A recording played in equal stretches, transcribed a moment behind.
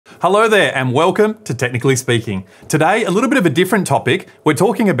Hello there and welcome to Technically Speaking. Today, a little bit of a different topic. We're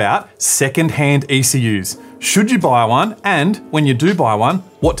talking about second-hand ECUs. Should you buy one? And when you do buy one,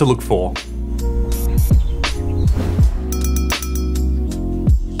 what to look for?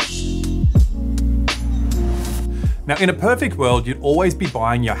 Now, in a perfect world, you'd always be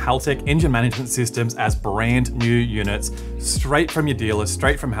buying your Haltech engine management systems as brand new units, straight from your dealer,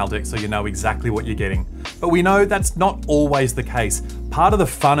 straight from Haltech, so you know exactly what you're getting. But we know that's not always the case. Part of the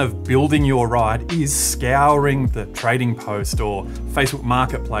fun of building your ride is scouring the trading post or Facebook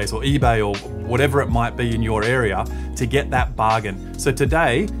Marketplace or eBay or whatever it might be in your area to get that bargain. So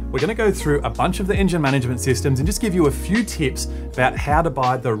today, we're gonna go through a bunch of the engine management systems and just give you a few tips about how to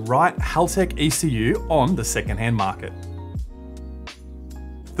buy the right Haltech ECU on the secondhand market.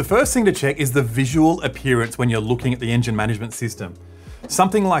 The first thing to check is the visual appearance when you're looking at the engine management system.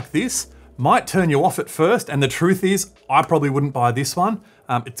 Something like this might turn you off at first, and the truth is, I probably wouldn't buy this one.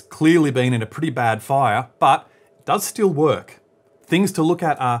 It's clearly been in a pretty bad fire, but it does still work. Things to look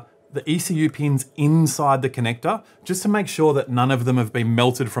at are the ECU pins inside the connector, just to make sure that none of them have been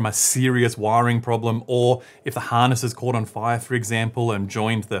melted from a serious wiring problem, or if the harness is caught on fire, for example, and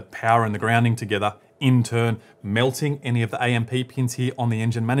joined the power and the grounding together, in turn, melting any of the AMP pins here on the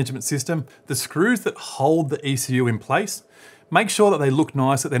engine management system. The screws that hold the ECU in place, make sure that they look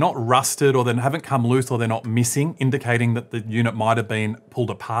nice, that they're not rusted or they haven't come loose or they're not missing, indicating that the unit might have been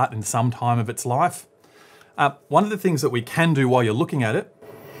pulled apart in some time of its life. One of the things that we can do while you're looking at it,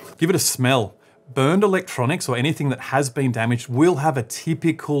 give it a smell. Burned electronics or anything that has been damaged will have a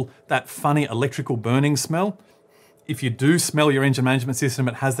typical, that funny electrical burning smell. If you do smell your engine management system,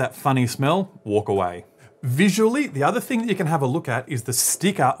 it has that funny smell, walk away. Visually, the other thing that you can have a look at is the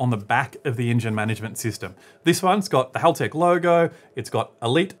sticker on the back of the engine management system. This one's got the Haltech logo, it's got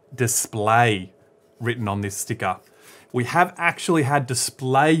Elite Display written on this sticker. We have actually had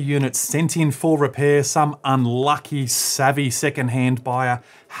display units sent in for repair. Some unlucky, savvy secondhand buyer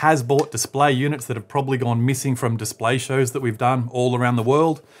has bought display units that have probably gone missing from display shows that we've done all around the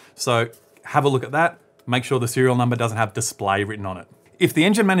world. So have a look at that. Make sure the serial number doesn't have display written on it. If the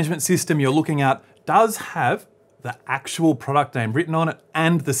engine management system you're looking at does have the actual product name written on it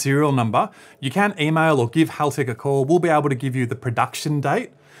and the serial number, you can email or give Haltech a call. We'll be able to give you the production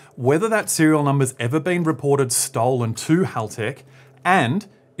date, whether that serial number's ever been reported stolen to Haltech, and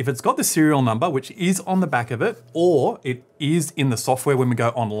if it's got the serial number, which is on the back of it, or it is in the software when we go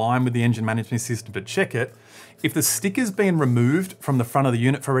online with the engine management system to check it, if the sticker's been removed from the front of the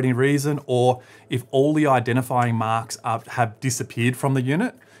unit for any reason, or if all the identifying marks have disappeared from the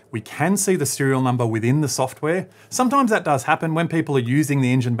unit, we can see the serial number within the software. Sometimes that does happen when people are using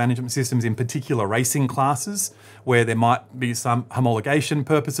the engine management systems in particular racing classes, where there might be some homologation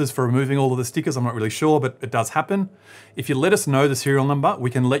purposes for removing all of the stickers. I'm not really sure, but it does happen. If you let us know the serial number, we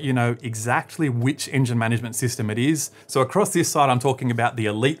can let you know exactly which engine management system it is. So across this side, I'm talking about the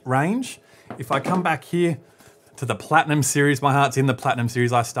Elite range. If I come back here to the Platinum series, my heart's in the Platinum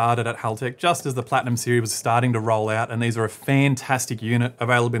series. I started at Haltech just as the Platinum series was starting to roll out, and these are a fantastic unit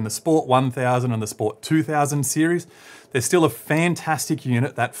available in the Sport 1000 and the Sport 2000 series. They're still a fantastic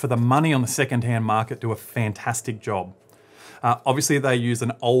unit that for the money on the second-hand market do a fantastic job. Obviously they use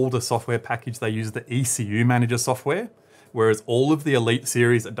an older software package. They use the ECU Manager software, whereas all of the Elite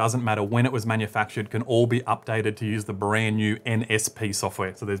series, it doesn't matter when it was manufactured, can all be updated to use the brand new NSP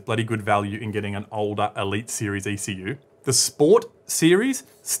software. So there's bloody good value in getting an older Elite series ECU. The Sport series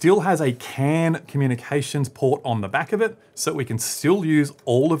still has a CAN communications port on the back of it, so we can still use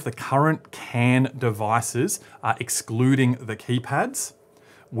all of the current CAN devices, excluding the keypads,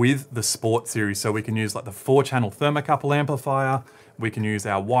 with the Sport series. So we can use like the 4-channel thermocouple amplifier, we can use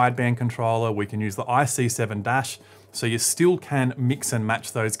our wideband controller, we can use the IC7 dash, so you still can mix and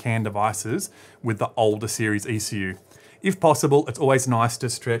match those CAN devices with the older series ECU. If possible, it's always nice to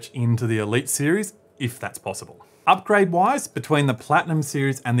stretch into the Elite series, if that's possible. Upgrade-wise, between the Platinum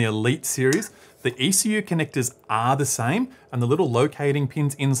series and the Elite series, the ECU connectors are the same, and the little locating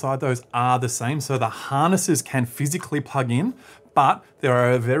pins inside those are the same, so the harnesses can physically plug in, but there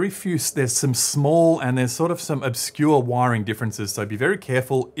are very few, there's some small and there's sort of some obscure wiring differences. So be very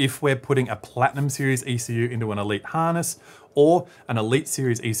careful if we're putting a Platinum series ECU into an Elite harness or an Elite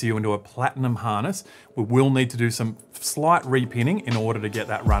series ECU into a Platinum harness, we will need to do some slight repinning in order to get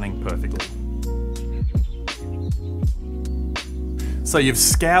that running perfectly. So you've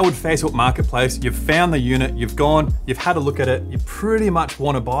scoured Facebook Marketplace, you've found the unit, you've gone, you've had a look at it, you pretty much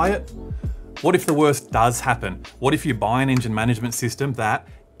want to buy it. What if the worst does happen? What if you buy an engine management system that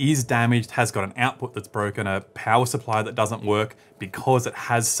is damaged, has got an output that's broken, a power supply that doesn't work because it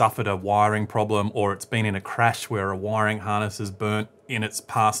has suffered a wiring problem, or it's been in a crash where a wiring harness is burnt in its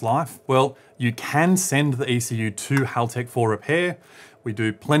past life? Well, you can send the ECU to Haltech for repair. We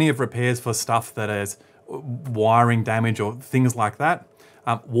do plenty of repairs for stuff that has wiring damage or things like that.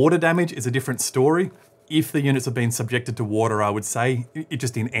 Water damage is a different story. If the units have been subjected to water, I would say,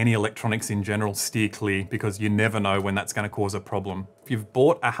 just in any electronics in general, steer clear, because you never know when that's going to cause a problem. If you've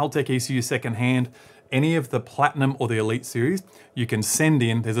bought a Haltech ECU secondhand, any of the Platinum or the Elite series, you can send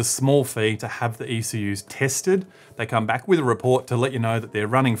in, there's a small fee to have the ECUs tested. They come back with a report to let you know that they're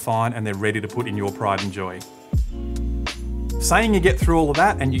running fine and they're ready to put in your pride and joy. Saying you get through all of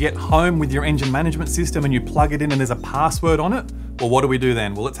that and you get home with your engine management system and you plug it in and there's a password on it, well, what do we do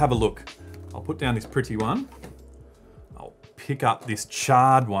then? Well, let's have a look. I'll put down this pretty one. I'll pick up this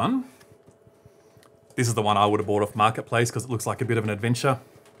charred one. This is the one I would have bought off Marketplace because it looks like a bit of an adventure.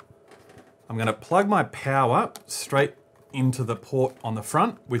 I'm going to plug my power straight into the port on the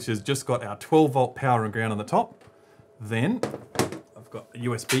front, which has just got our 12 volt power and ground on the top. Then I've got a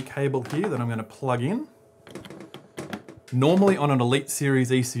USB cable here that I'm going to plug in. Normally on an Elite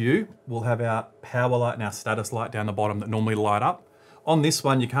Series ECU, we'll have our power light and our status light down the bottom that normally light up. On this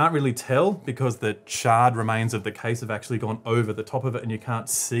one, you can't really tell because the charred remains of the case have actually gone over the top of it and you can't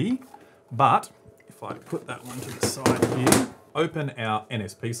see. But if I put that one to the side here, open our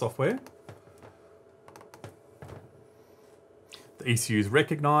NSP software. The ECU is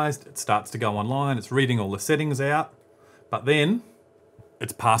recognized, it starts to go online, it's reading all the settings out, but then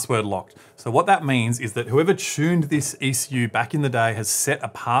it's password locked. So what that means is that whoever tuned this ECU back in the day has set a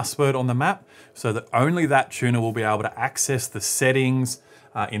password on the map so that only that tuner will be able to access the settings,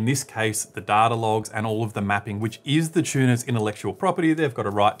 in this case, the data logs and all of the mapping, which is the tuner's intellectual property. They've got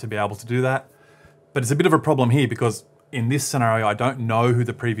a right to be able to do that. But it's a bit of a problem here because in this scenario, I don't know who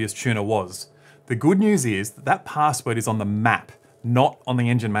the previous tuner was. The good news is that that password is on the map, not on the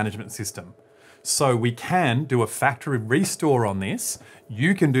engine management system. So we can do a factory restore on this.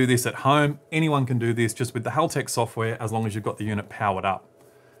 You can do this at home. Anyone can do this just with the Haltech software as long as you've got the unit powered up.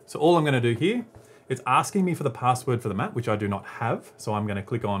 So all I'm going to do here, it's asking me for the password for the map, which I do not have. So I'm going to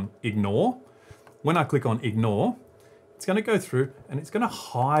click on ignore. When I click on ignore, it's going to go through and it's going to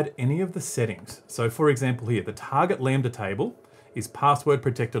hide any of the settings. So for example here, the target lambda table is password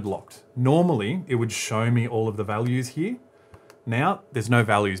protected locked. Normally it would show me all of the values here. Now there's no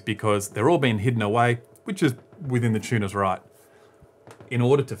values because they're all being hidden away, which is within the tuner's right. In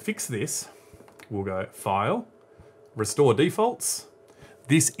order to fix this, we'll go File, Restore Defaults.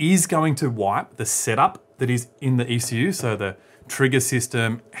 This is going to wipe the setup that is in the ECU, so the trigger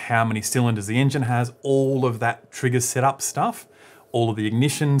system, how many cylinders the engine has, all of that trigger setup stuff, all of the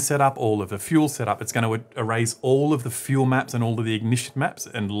ignition setup, all of the fuel setup. It's going to erase all of the fuel maps and all of the ignition maps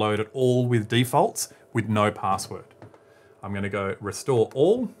and load it all with defaults with no password. I'm going to go Restore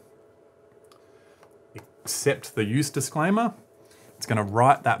All, accept the use disclaimer. It's going to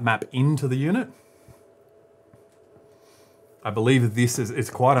write that map into the unit. I believe this is, it's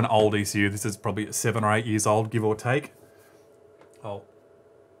quite an old ECU. This is probably 7 or 8 years old, give or take. I'll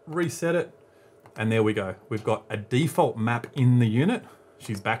reset it. And there we go. We've got a default map in the unit.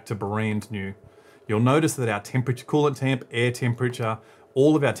 She's back to brand new. You'll notice that our temperature, coolant temp, air temperature,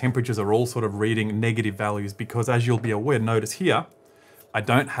 all of our temperatures are all sort of reading negative values because as you'll be aware, notice here, I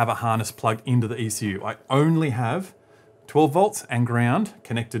don't have a harness plugged into the ECU. I only have 12 volts and ground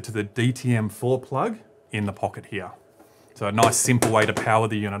connected to the DTM4 plug in the pocket here. So a nice simple way to power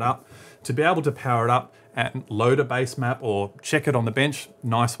the unit up. To be able to power it up and load a base map or check it on the bench,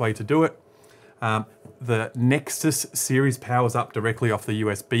 nice way to do it. The Nexus series powers up directly off the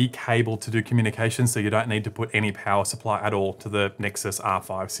USB cable to do communication, so you don't need to put any power supply at all to the Nexus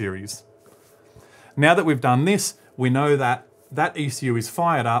R5 series. Now that we've done this, we know that that ECU is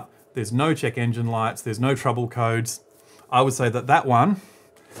fired up, there's no check engine lights, there's no trouble codes. I would say that that one,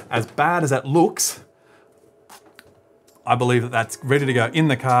 as bad as that looks, I believe that that's ready to go in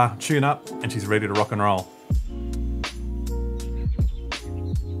the car, tune up, and she's ready to rock and roll.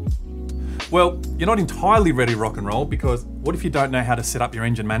 Well, you're not entirely ready to rock and roll because what if you don't know how to set up your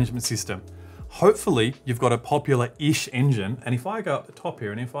engine management system? Hopefully you've got a popular-ish engine, and if I go up the top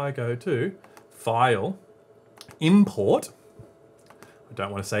here and if I go to File, Import, I don't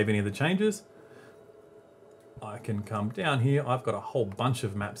want to save any of the changes, I can come down here. I've got a whole bunch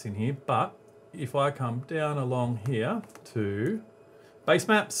of maps in here, but if I come down along here to Base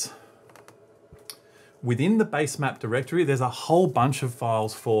Maps, within the Base Map directory, there's a whole bunch of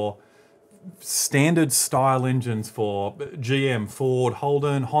files for standard style engines for GM, Ford,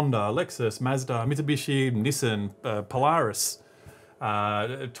 Holden, Honda, Lexus, Mazda, Mitsubishi, Nissan, Polaris,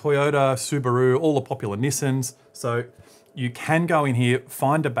 Toyota, Subaru, all the popular Nissans. So you can go in here,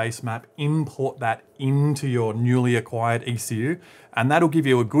 find a base map, import that into your newly acquired ECU, and that'll give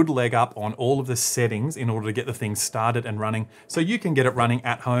you a good leg up on all of the settings in order to get the thing started and running. So you can get it running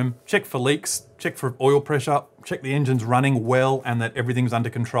at home, check for leaks, check for oil pressure, check the engine's running well and that everything's under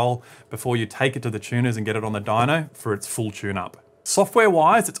control before you take it to the tuners and get it on the dyno for its full tune-up.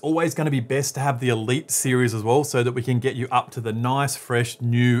 Software-wise, it's always going to be best to have the Elite series as well so that we can get you up to the nice, fresh,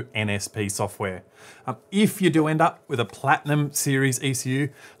 new NSP software. If you do end up with a Platinum series ECU,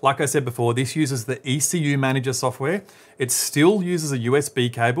 like I said before, this uses the ECU Manager software. It still uses a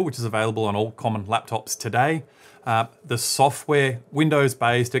USB cable, which is available on all common laptops today. The software,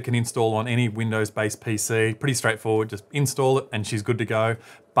 Windows-based, it can install on any Windows-based PC. Pretty straightforward, just install it and she's good to go.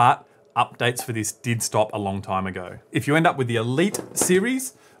 But updates for this did stop a long time ago. If you end up with the Elite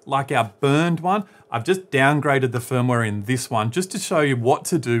series, like our burned one, I've just downgraded the firmware in this one just to show you what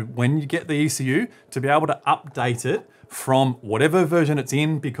to do when you get the ECU to be able to update it from whatever version it's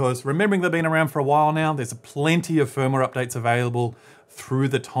in, because remembering they've been around for a while now, there's plenty of firmware updates available through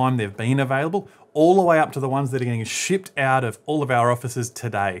the time they've been available, all the way up to the ones that are getting shipped out of all of our offices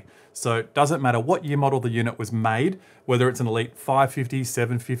today. So it doesn't matter what year model the unit was made, whether it's an Elite 550,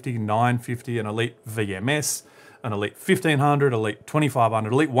 750, 950, an Elite VMS, an Elite 1500, Elite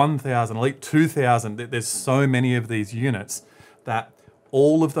 2500, Elite 1000, Elite 2000. There's so many of these units that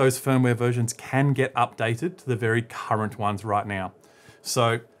all of those firmware versions can get updated to the very current ones right now.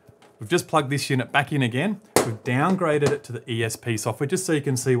 So we've just plugged this unit back in again. We've downgraded it to the ESP software just so you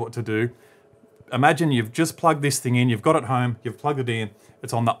can see what to do. Imagine you've just plugged this thing in, you've got it home, you've plugged it in,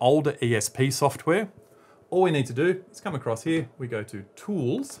 it's on the older ESP software. All we need to do is come across here, we go to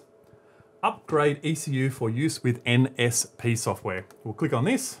Tools, Upgrade ECU for use with NSP software. We'll click on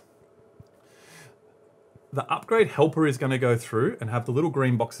this. The upgrade helper is going to go through and have the little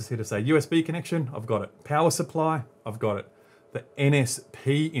green boxes here to say USB connection, I've got it. Power supply, I've got it. The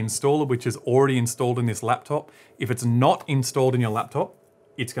NSP installer, which is already installed in this laptop. If it's not installed in your laptop,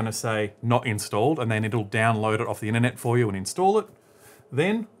 it's going to say not installed, and then it'll download it off the internet for you and install it.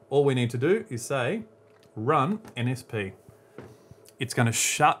 Then all we need to do is say run NSP. It's going to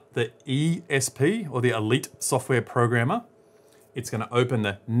shut the ESP or the Elite software programmer. It's going to open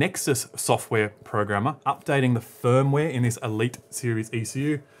the Nexus software programmer, updating the firmware in this Elite series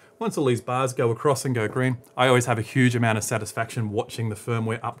ECU. Once all these bars go across and go green, I always have a huge amount of satisfaction watching the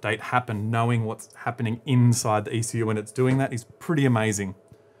firmware update happen, knowing what's happening inside the ECU when it's doing that is pretty amazing.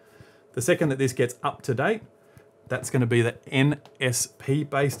 The second that this gets up to date, that's going to be the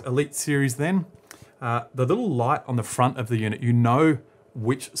NSP-based Elite series then. The little light on the front of the unit, you know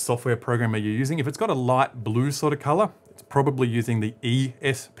which software programmer you're using. If it's got a light blue sort of color, it's probably using the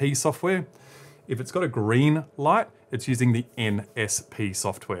ESP software. If it's got a green light, it's using the NSP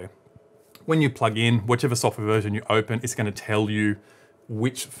software. When you plug in, whichever software version you open, it's going to tell you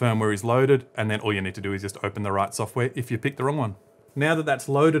which firmware is loaded, and then all you need to do is just open the right software if you pick the wrong one. Now that that's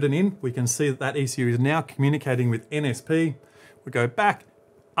loaded and in, we can see that that ECU is now communicating with NSP. We go back,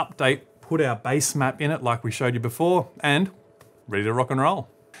 update, put our base map in it like we showed you before, and ready to rock and roll.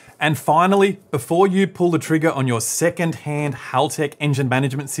 And finally, before you pull the trigger on your second-hand Haltech engine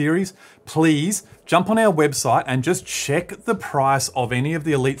management series, please jump on our website and just check the price of any of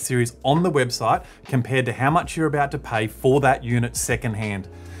the Elite series on the website compared to how much you're about to pay for that unit second-hand.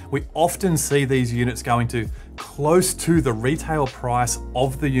 We often see these units going to close to the retail price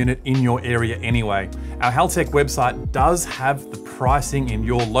of the unit in your area anyway. Our Haltech website does have the pricing in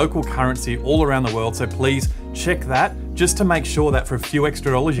your local currency all around the world, so please check that just to make sure that for a few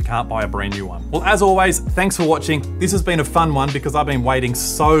extra dollars you can't buy a brand new one. Well, as always, thanks for watching. This has been a fun one because I've been waiting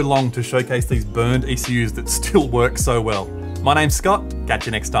so long to showcase these burned ECUs that still work so well. My name's Scott, catch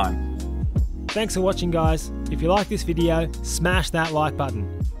you next time. Thanks for watching, guys. If you like this video, smash that like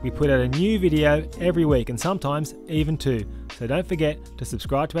button. We put out a new video every week and sometimes even two, so don't forget to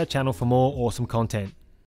subscribe to our channel for more awesome content.